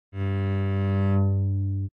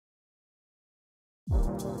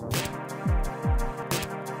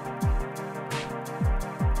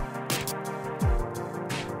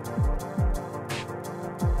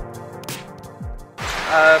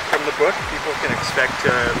From the book, people can expect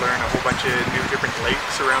to learn a whole bunch of new different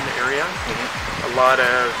lakes around the area. A lot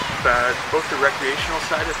of both the recreational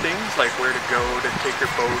side of things, like where to go to take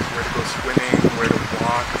your boat, where to go swimming, where to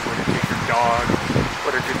walk, where to take your dog,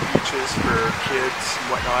 what are good beaches for kids and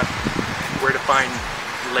whatnot, where to find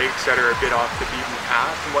lakes that are a bit off the beaten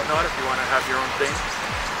path and whatnot if you want to have your own thing.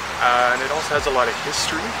 And it also has a lot of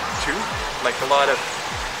history too, like a lot of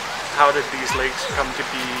how did these lakes come to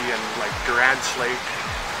be, and like Durant's Lake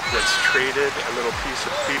was traded, a little piece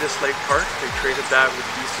of Cletus Lake Park, they traded that with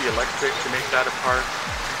BC Electric to make that a park.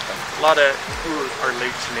 A lot of who are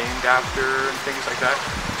lakes named after and things like that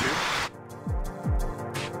too.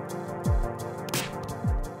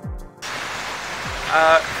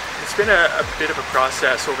 It's been a bit of a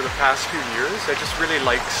process over the past few years. I just really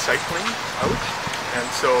like cycling out, and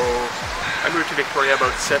so I moved to Victoria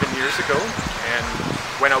about 7 years ago and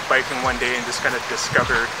went out biking one day and just kind of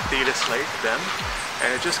discovered Cletus Lake then.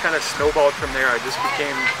 And it just kind of snowballed from there. I just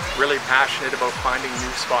became really passionate about finding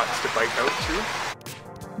new spots to bike out to.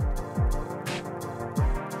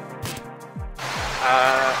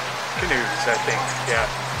 Canoes, I think,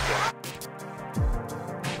 yeah.